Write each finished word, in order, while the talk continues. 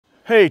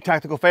Hey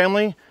Tactical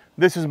family,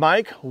 this is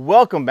Mike.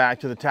 Welcome back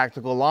to the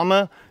Tactical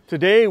Llama.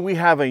 Today we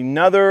have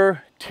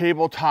another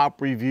tabletop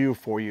review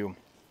for you.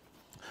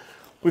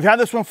 We've had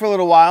this one for a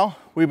little while.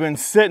 We've been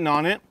sitting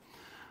on it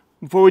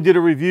before we did a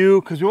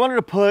review because we wanted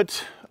to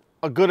put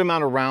a good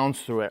amount of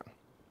rounds through it.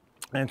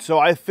 And so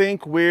I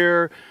think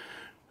we're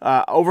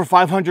over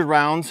 500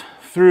 rounds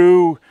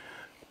through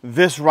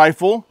this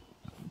rifle.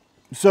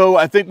 So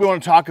I think we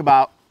want to talk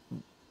about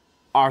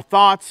our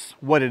thoughts,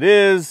 what it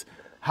is,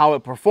 how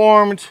it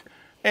performed,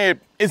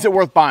 and is it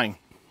worth buying?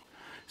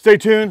 Stay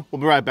tuned,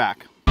 we'll be right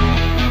back.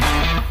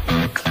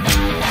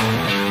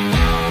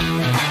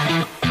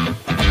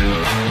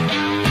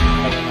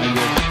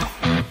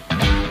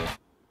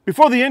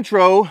 Before the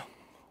intro,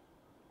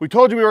 we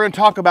told you we were going to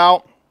talk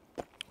about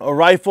a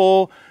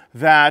rifle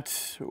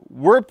that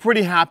we're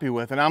pretty happy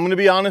with. And I'm going to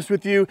be honest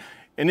with you,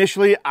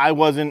 initially I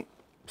wasn't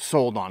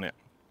sold on it.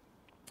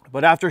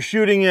 But after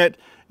shooting it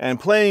and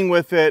playing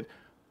with it,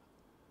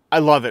 I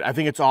love it. I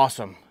think it's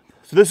awesome.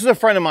 So this is a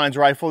friend of mine's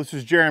rifle. This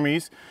is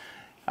Jeremy's.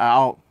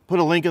 I'll put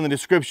a link in the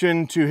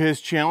description to his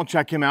channel.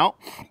 Check him out.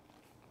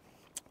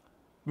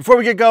 Before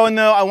we get going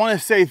though, I want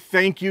to say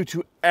thank you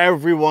to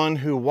everyone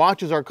who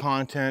watches our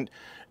content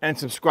and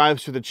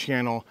subscribes to the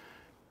channel.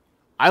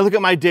 I look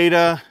at my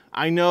data.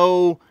 I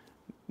know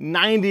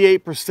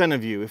 98%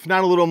 of you, if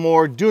not a little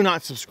more, do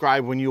not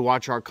subscribe when you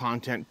watch our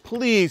content.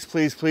 Please,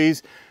 please,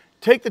 please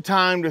take the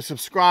time to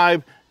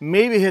subscribe.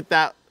 Maybe hit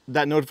that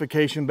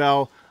notification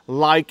bell,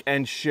 like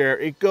and share.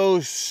 It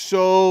goes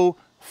so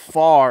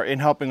far in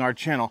helping our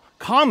channel.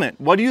 Comment,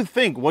 what do you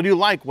think? What do you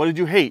like? What did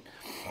you hate?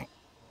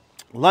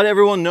 Let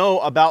everyone know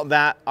about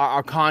that,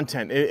 our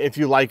content, if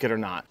you like it or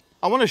not.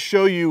 I want to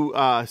show you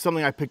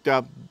something I picked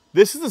up.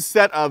 This is a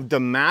set of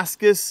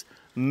Damascus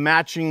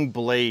matching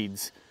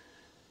blades.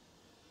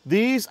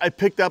 These I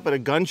picked up at a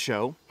gun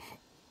show,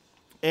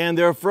 and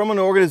they're from an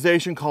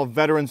organization called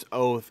Veterans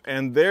Oath,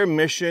 and their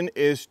mission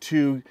is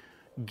to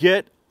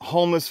get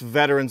homeless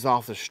veterans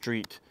off the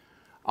street.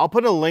 I'll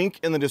put a link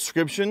in the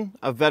description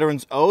of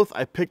Veterans Oath.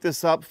 I picked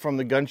this up from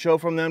the gun show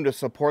from them to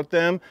support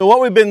them. So what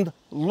we've been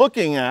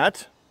looking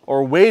at,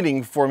 or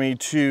waiting for me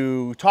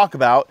to talk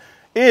about,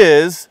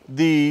 is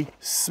the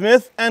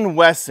Smith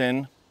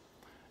Wesson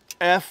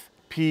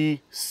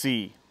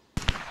FPC.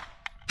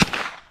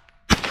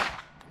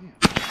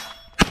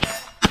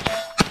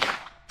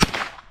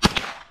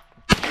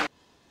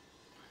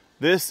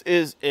 This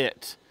is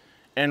it.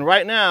 And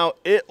right now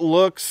it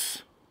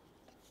looks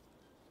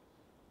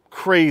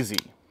crazy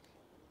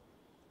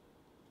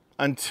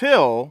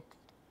until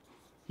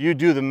you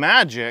do the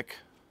magic,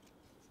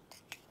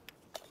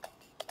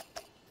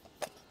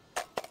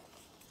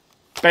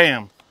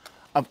 bam,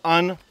 of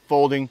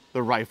unfolding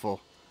the rifle.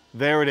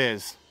 There it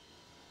is.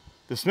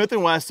 The Smith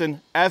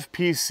Wesson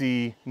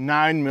FPC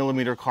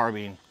 9mm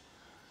carbine.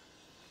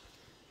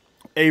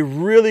 A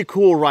really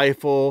cool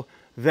rifle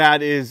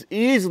that is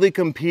easily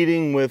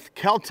competing with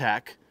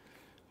Kel-Tec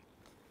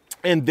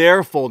and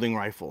their folding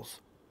rifles.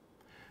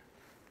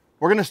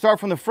 We're going to start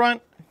from the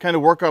front, kind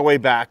of work our way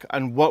back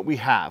on what we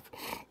have.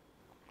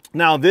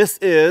 Now this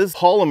is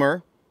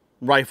polymer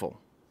rifle.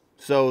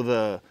 So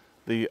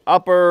the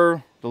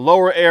upper, the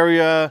lower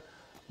area,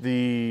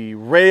 the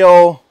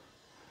rail,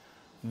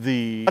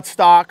 the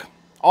buttstock,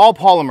 all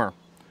polymer.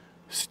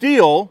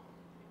 Steel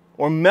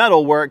or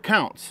metal where it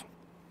counts.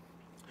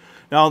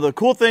 Now the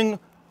cool thing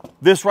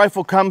this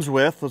rifle comes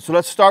with, so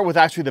let's start with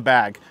actually the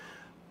bag.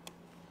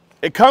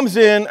 It comes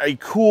in a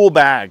cool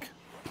bag,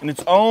 in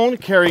its own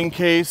carrying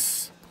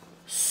case,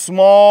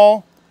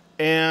 small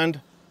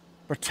and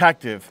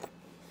protective.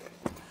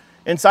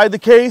 Inside the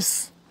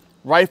case,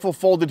 rifle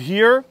folded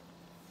here,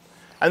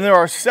 and there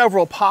are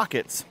several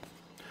pockets.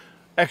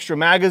 Extra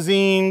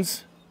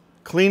magazines,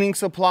 cleaning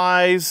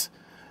supplies,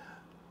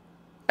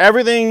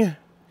 everything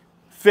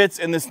fits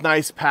in this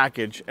nice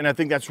package, and I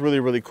think that's really,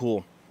 really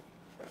cool.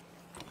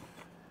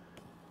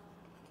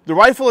 The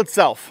rifle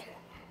itself.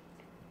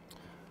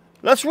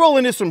 Let's roll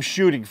into some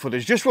shooting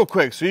footage just real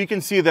quick so you can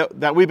see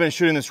that we've been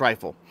shooting this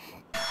rifle.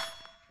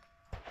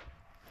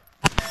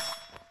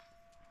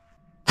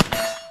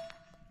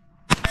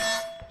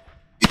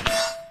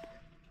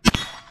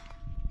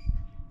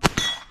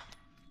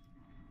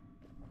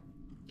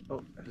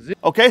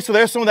 Okay, so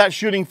there's some of that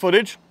shooting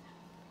footage.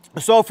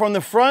 So from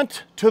the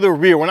front to the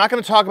rear, we're not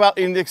going to talk about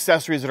any of the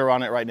accessories that are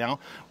on it right now.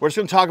 We're just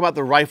going to talk about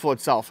the rifle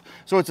itself.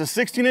 So it's a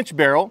 16-inch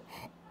barrel.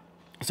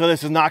 So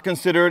this is not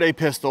considered a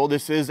pistol.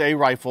 This is a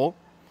rifle.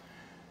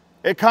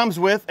 It comes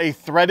with a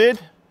threaded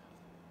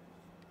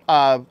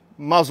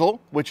muzzle,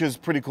 which is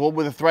pretty cool,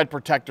 with a thread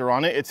protector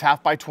on it. It's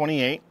 1/2 by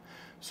 28.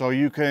 So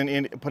you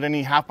can put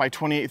any 1/2 by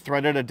 28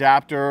 threaded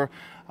adapter,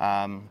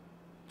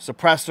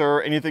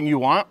 suppressor, anything you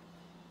want.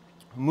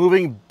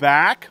 Moving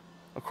back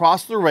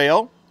across the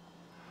rail,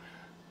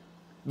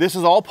 this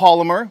is all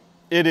polymer.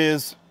 It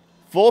is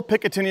full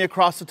Picatinny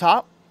across the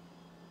top,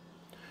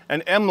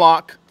 and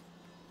M-LOK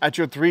at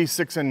your 3,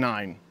 6, and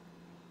 9.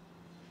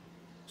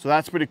 So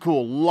that's pretty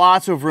cool.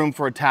 Lots of room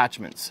for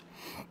attachments.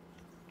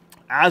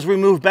 As we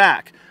move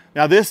back,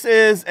 now this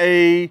is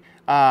a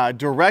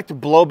direct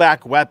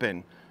blowback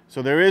weapon.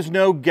 So there is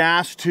no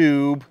gas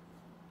tube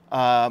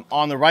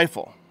on the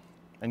rifle.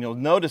 And you'll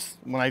notice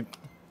when I,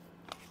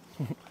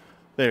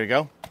 there you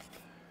go.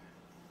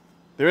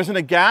 There isn't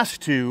a gas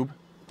tube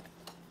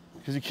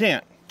because you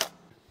can't.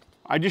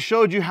 I just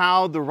showed you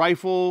how the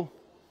rifle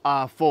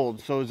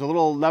folds. So there's a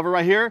little lever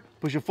right here,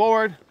 push it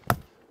forward,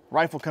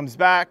 rifle comes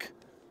back,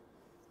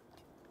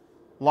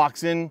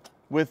 locks in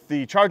with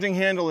the charging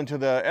handle into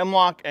the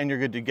M-lock, and you're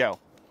good to go.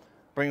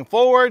 Bring it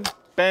forward,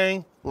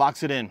 bang,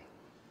 locks it in.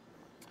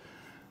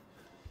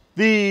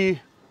 You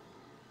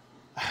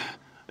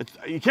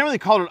can't really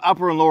call it an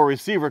upper and lower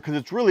receiver because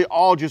it's really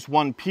all just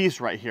one piece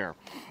right here.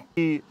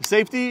 The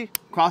safety,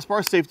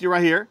 crossbar safety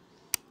right here,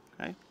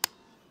 okay.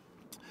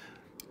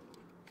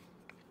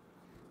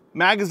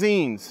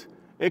 Magazines,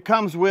 it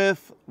comes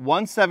with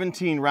one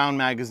 17 round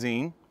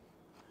magazine,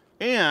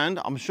 and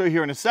I'm gonna show you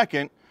here in a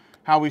second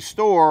how we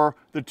store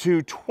the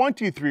two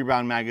 23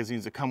 round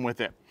magazines that come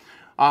with it.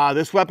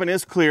 This weapon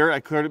is clear,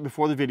 I cleared it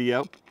before the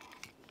video.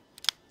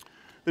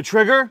 The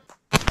trigger,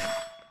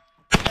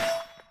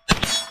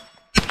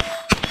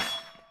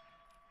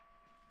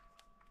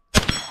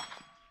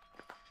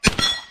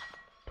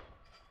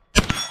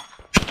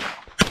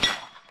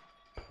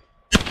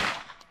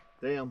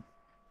 damn.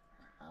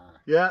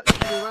 Yeah,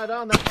 right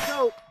on that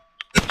scope.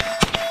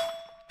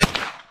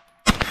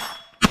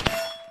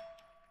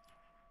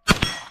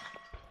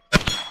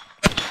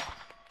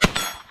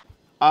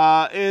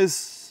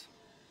 Is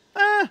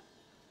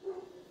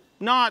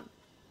not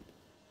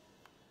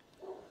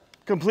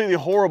completely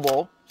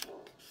horrible.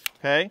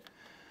 Okay.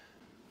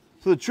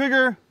 So the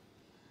trigger,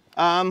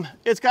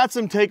 it's got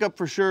some take up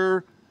for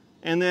sure,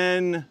 and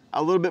then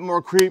a little bit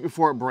more creep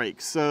before it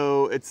breaks.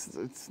 So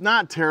it's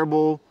not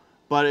terrible,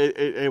 but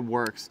it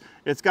works.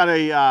 It's got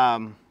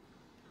a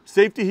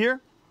safety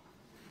here.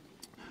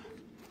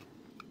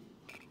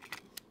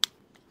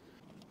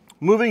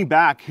 Moving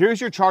back, here's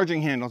your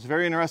charging handle. It's a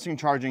very interesting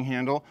charging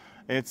handle.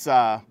 It's,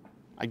 I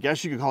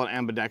guess you could call it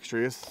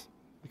ambidextrous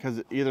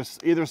because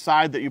either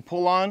side that you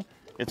pull on,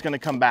 it's gonna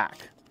come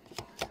back.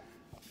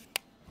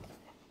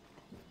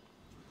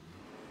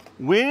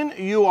 When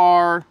you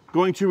are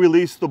going to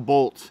release the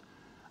bolt,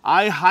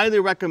 I highly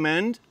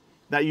recommend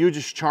that you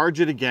just charge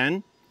it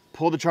again,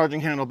 pull the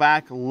charging handle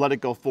back, let it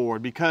go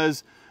forward,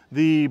 because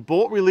the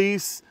bolt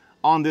release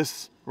on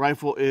this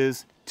rifle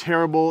is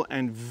terrible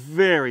and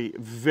very,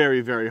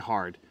 very, very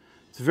hard.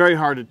 It's very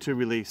hard to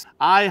release.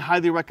 I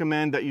highly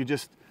recommend that you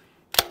just,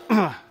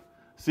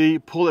 see,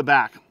 pull it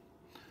back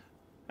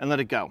and let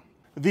it go.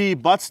 The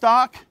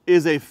buttstock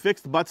is a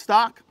fixed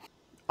buttstock,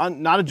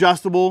 not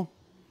adjustable,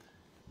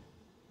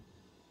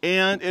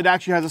 and it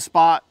actually has a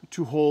spot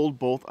to hold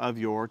both of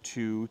your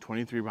two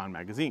 23 round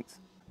magazines.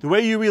 The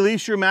way you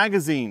release your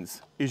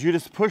magazines is you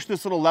just push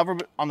this little lever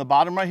on the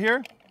bottom right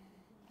here,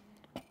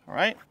 all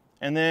right,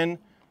 and then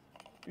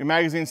your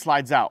magazine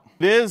slides out.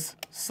 It is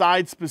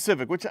side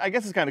specific, which I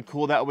guess is kind of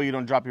cool. That way you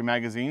don't drop your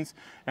magazines.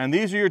 And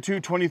these are your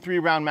two 23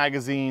 round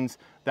magazines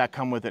that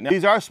come with it. Now,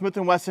 these are Smith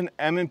Wesson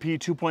M&P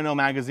 2.0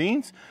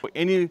 magazines.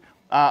 Any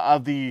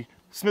of the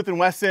Smith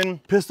Wesson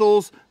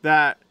pistols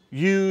that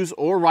use,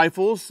 or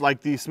rifles,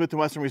 like the Smith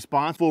Wesson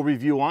Response, full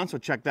review on, so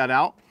check that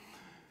out.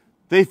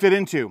 They fit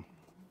into,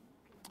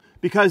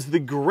 because the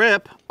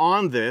grip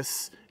on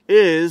this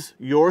is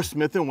your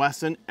Smith &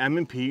 Wesson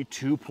M&P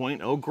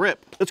 2.0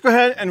 grip. Let's go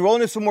ahead and roll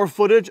into some more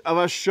footage of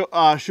us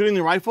shooting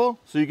the rifle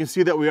so you can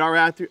see that we are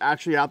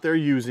actually out there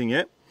using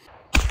it.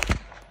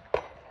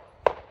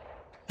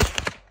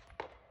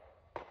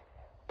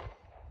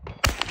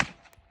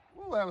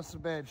 Ooh, that was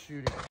some bad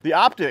shooting. The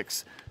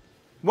optics.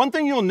 One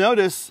thing you'll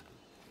notice,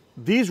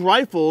 these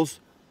rifles,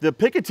 the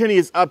Picatinny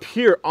is up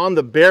here on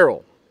the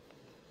barrel.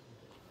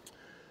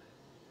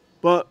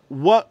 But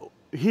what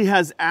he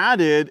has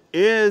added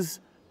is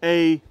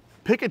a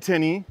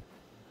Picatinny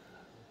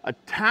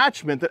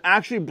attachment that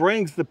actually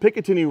brings the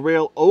Picatinny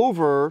rail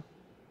over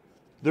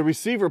the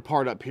receiver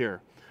part up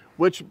here,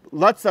 which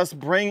lets us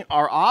bring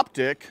our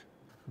optic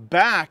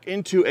back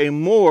into a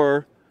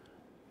more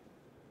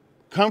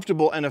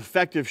comfortable and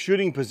effective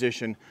shooting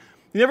position.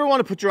 You never want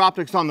to put your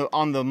optics on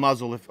the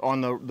muzzle, on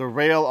the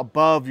rail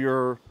above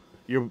your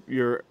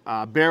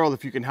barrel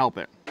if you can help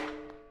it.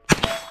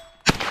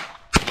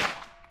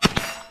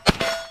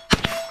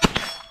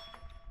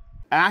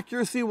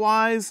 Accuracy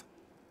wise,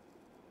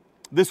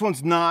 this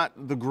one's not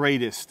the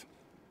greatest.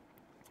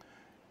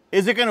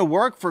 Is it going to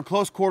work for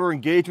close quarter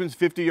engagements,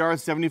 50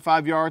 yards,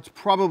 75 yards?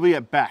 Probably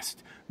at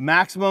best.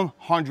 Maximum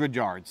 100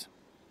 yards.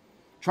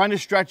 Trying to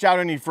stretch out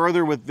any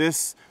further with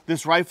this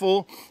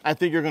rifle, I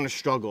think you're going to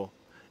struggle.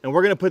 And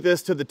we're going to put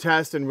this to the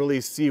test and really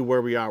see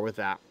where we are with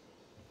that.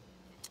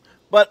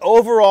 But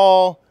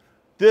overall,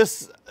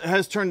 this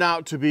has turned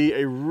out to be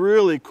a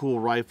really cool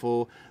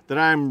rifle that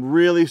I'm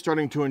really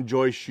starting to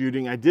enjoy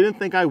shooting. I didn't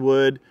think I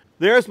would.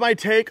 There's my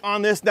take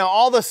on this. Now,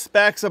 all the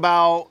specs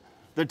about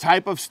the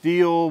type of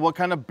steel, what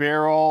kind of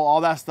barrel,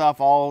 all that stuff,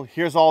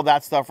 here's all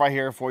that stuff right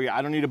here for you.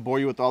 I don't need to bore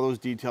you with all those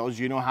details.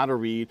 You know how to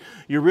read.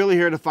 You're really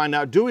here to find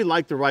out, do we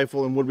like the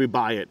rifle and would we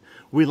buy it?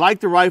 We like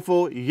the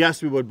rifle,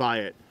 yes, we would buy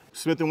it.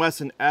 Smith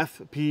Wesson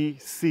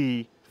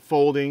FPC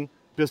folding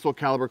pistol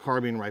caliber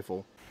carbine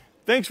rifle.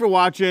 Thanks for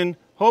watching.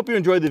 Hope you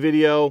enjoyed the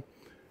video.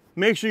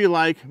 Make sure you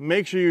like,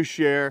 make sure you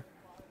share.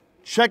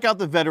 Check out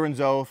the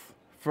Veteran's Oath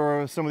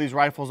for some of these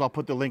rifles. I'll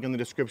put the link in the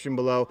description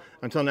below.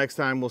 Until next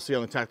time, we'll see you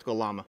on the Tactical Llama.